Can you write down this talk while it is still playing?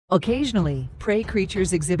Occasionally, prey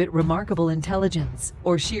creatures exhibit remarkable intelligence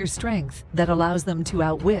or sheer strength that allows them to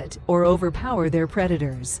outwit or overpower their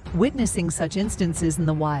predators. Witnessing such instances in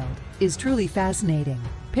the wild is truly fascinating.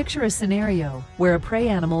 Picture a scenario where a prey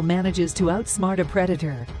animal manages to outsmart a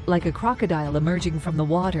predator, like a crocodile emerging from the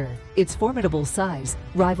water, its formidable size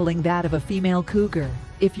rivaling that of a female cougar.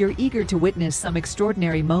 If you're eager to witness some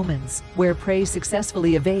extraordinary moments where prey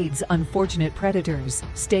successfully evades unfortunate predators,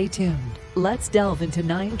 stay tuned. Let's delve into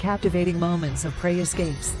 9 captivating moments of prey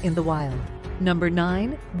escapes in the wild. Number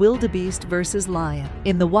 9. Wildebeest versus lion.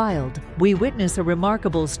 In the wild, we witness a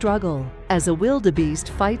remarkable struggle as a wildebeest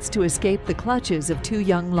fights to escape the clutches of 2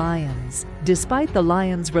 young lions. Despite the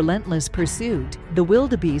lion's relentless pursuit, the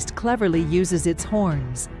wildebeest cleverly uses its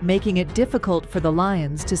horns, making it difficult for the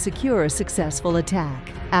lions to secure a successful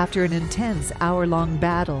attack. After an intense hour-long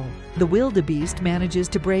battle, the wildebeest manages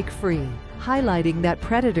to break free, highlighting that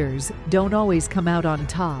predators don't always come out on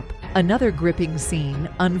top. Another gripping scene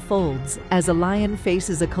unfolds as a lion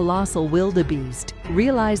faces a colossal wildebeest,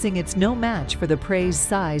 realizing it's no match for the prey's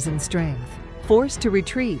size and strength. Forced to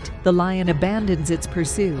retreat, the lion abandons its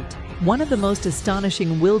pursuit. One of the most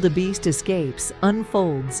astonishing wildebeest escapes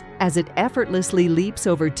unfolds as it effortlessly leaps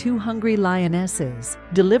over 2 hungry lionesses,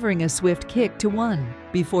 delivering a swift kick to one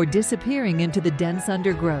before disappearing into the dense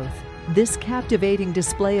undergrowth. This captivating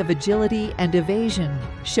display of agility and evasion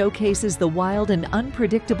showcases the wild and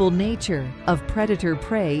unpredictable nature of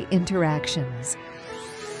predator-prey interactions.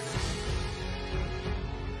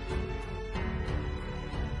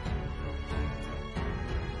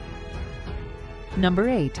 Number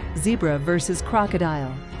 8. Zebra versus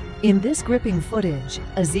crocodile. In this gripping footage,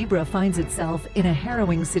 a zebra finds itself in a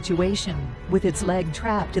harrowing situation, with its leg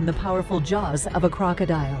trapped in the powerful jaws of a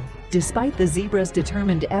crocodile. Despite the zebra's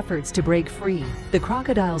determined efforts to break free, the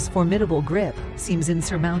crocodile's formidable grip seems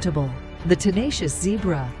insurmountable. The tenacious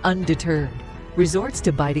zebra, undeterred, resorts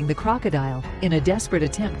to biting the crocodile in a desperate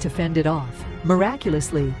attempt to fend it off.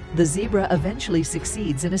 Miraculously, the zebra eventually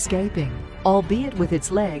succeeds in escaping, albeit with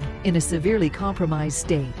its leg in a severely compromised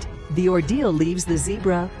state. The ordeal leaves the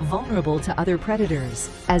zebra vulnerable to other predators,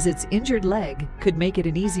 as its injured leg could make it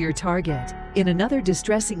an easier target. In another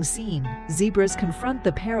distressing scene, zebras confront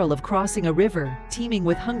the peril of crossing a river teeming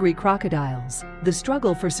with hungry crocodiles. The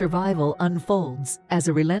struggle for survival unfolds as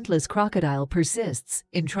a relentless crocodile persists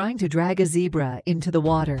in trying to drag a zebra into the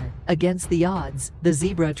water. Against the odds, the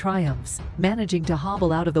zebra triumphs, managing to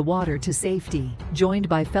hobble out of the water to safety, joined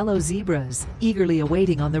by fellow zebras eagerly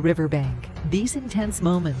awaiting on the riverbank. These intense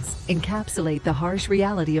moments encapsulate the harsh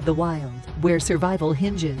reality of the wild, where survival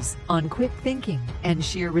hinges on quick thinking and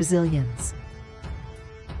sheer resilience.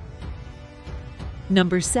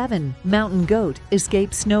 Number 7. Mountain goat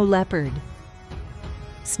escapes snow leopard.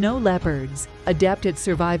 Snow leopards, adept at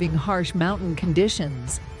surviving harsh mountain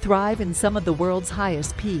conditions, thrive in some of the world's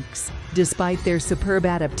highest peaks. Despite their superb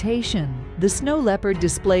adaptation, the snow leopard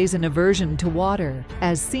displays an aversion to water,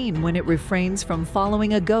 as seen when it refrains from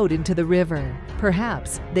following a goat into the river.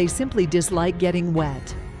 Perhaps they simply dislike getting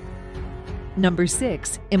wet. Number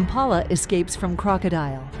 6. Impala escapes from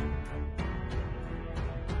crocodile.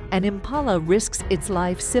 An impala risks its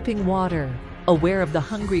life sipping water, aware of the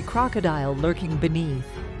hungry crocodile lurking beneath.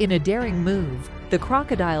 In a daring move, the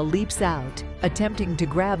crocodile leaps out, attempting to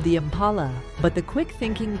grab the impala, but the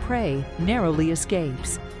quick-thinking prey narrowly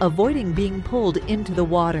escapes, avoiding being pulled into the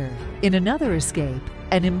water. In another escape,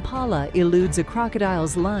 an impala eludes a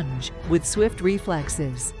crocodile's lunge with swift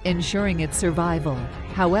reflexes, ensuring its survival.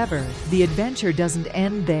 However, the adventure doesn't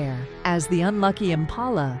end there, as the unlucky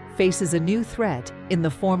impala faces a new threat in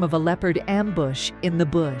the form of a leopard ambush in the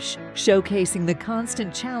bush, showcasing the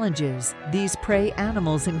constant challenges these prey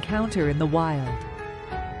animals encounter in the wild.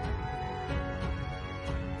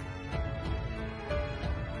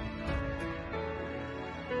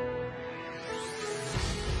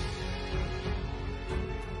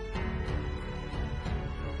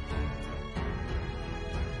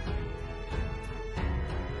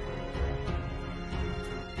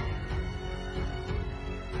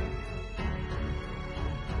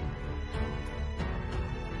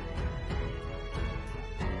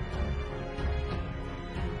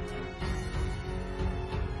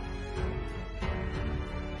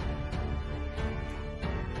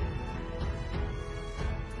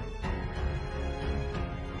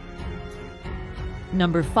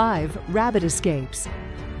 Number 5. Rabbit escapes.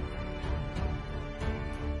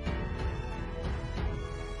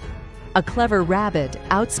 A clever rabbit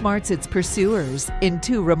outsmarts its pursuers in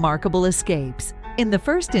 2 remarkable escapes. In the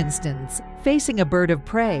first instance, facing a bird of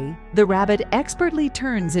prey, the rabbit expertly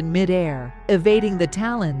turns in midair, evading the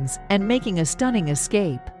talons and making a stunning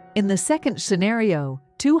escape. In the second scenario,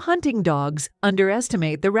 Two hunting dogs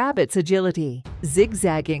underestimate the rabbit's agility.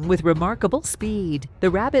 Zigzagging with remarkable speed,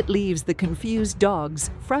 the rabbit leaves the confused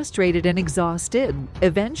dogs frustrated and exhausted.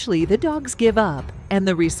 Eventually, the dogs give up, and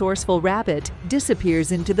the resourceful rabbit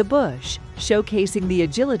disappears into the bush, showcasing the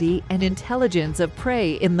agility and intelligence of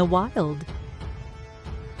prey in the wild.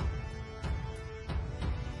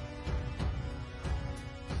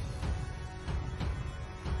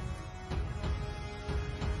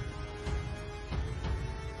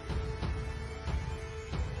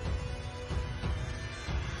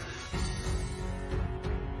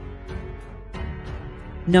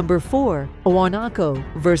 Number 4. Guanaco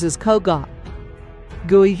versus Koga.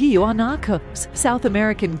 Guanacos, South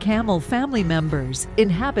American camel family members,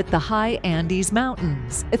 inhabit the high Andes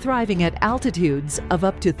Mountains, thriving at altitudes of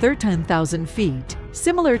up to 13,000 feet.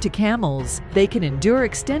 Similar to camels, they can endure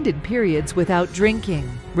extended periods without drinking,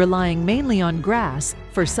 relying mainly on grass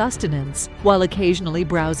for sustenance while occasionally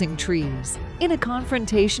browsing trees. In a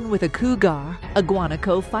confrontation with a cougar, a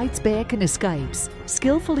guanicoe fights back and escapes,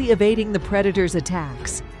 skillfully evading the predator's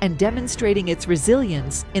attacks and demonstrating its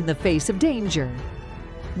resilience in the face of danger.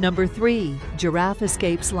 Number 3. Giraffe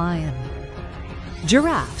escapes lion.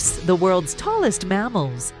 Giraffes, the world's tallest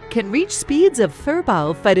mammals, can reach speeds of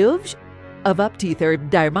of up to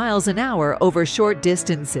 30 miles an hour over short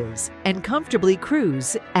distances and comfortably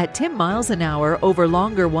cruise at 10 miles an hour over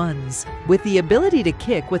longer ones. With the ability to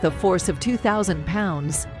kick with a force of 2,000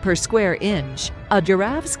 pounds per square inch, a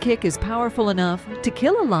giraffe's kick is powerful enough to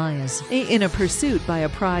kill a lion. In a pursuit by a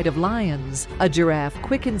pride of lions, a giraffe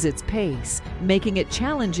quickens its pace, making it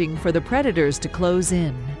challenging for the predators to close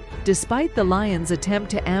in. Despite the lion's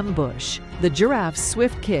attempt to ambush, the giraffe's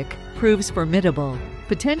swift kick proves formidable,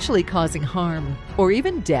 potentially causing harm or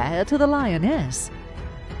even death to the lioness.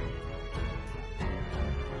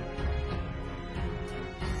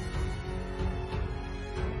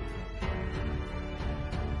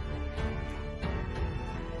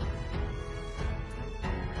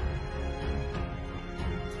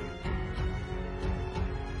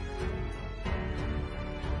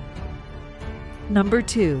 Number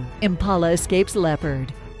 2. Impala escapes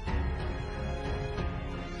leopard.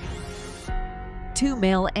 Two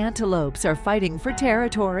male antelopes are fighting for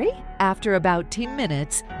territory. After about 10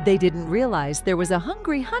 minutes, they didn't realize there was a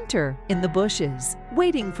hungry hunter in the bushes,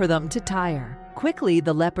 waiting for them to tire. Quickly,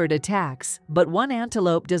 the leopard attacks, but one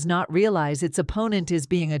antelope does not realize its opponent is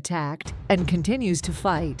being attacked and continues to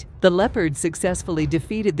fight. The leopard successfully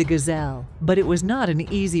defeated the gazelle, but it was not an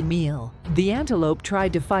easy meal. The antelope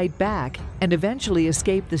tried to fight back and eventually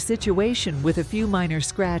escaped the situation with a few minor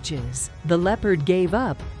scratches. The leopard gave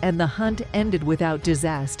up, and the hunt ended without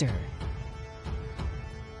disaster.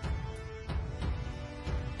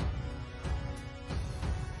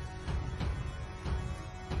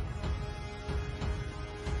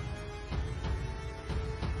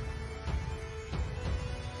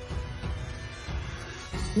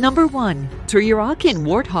 Number 1. European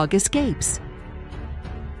warthog escapes.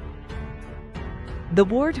 The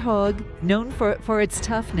warthog, known for its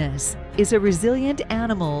toughness, is a resilient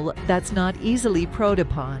animal that's not easily preyed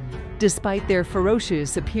upon. Despite their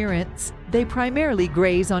ferocious appearance, they primarily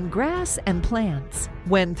graze on grass and plants.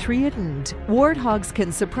 When threatened, warthogs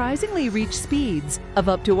can surprisingly reach speeds of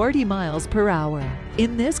up to 40 miles per hour.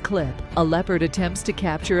 In this clip, a leopard attempts to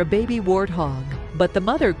capture a baby warthog, but the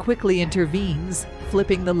mother quickly intervenes,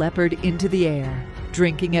 flipping the leopard into the air.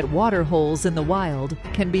 Drinking at water holes in the wild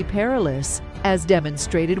can be perilous, as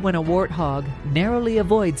demonstrated when a warthog narrowly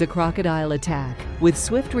avoids a crocodile attack with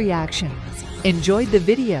swift reactions. Enjoyed the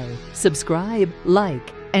video? Subscribe,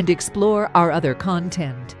 like, and explore our other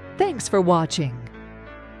content. Thanks for watching.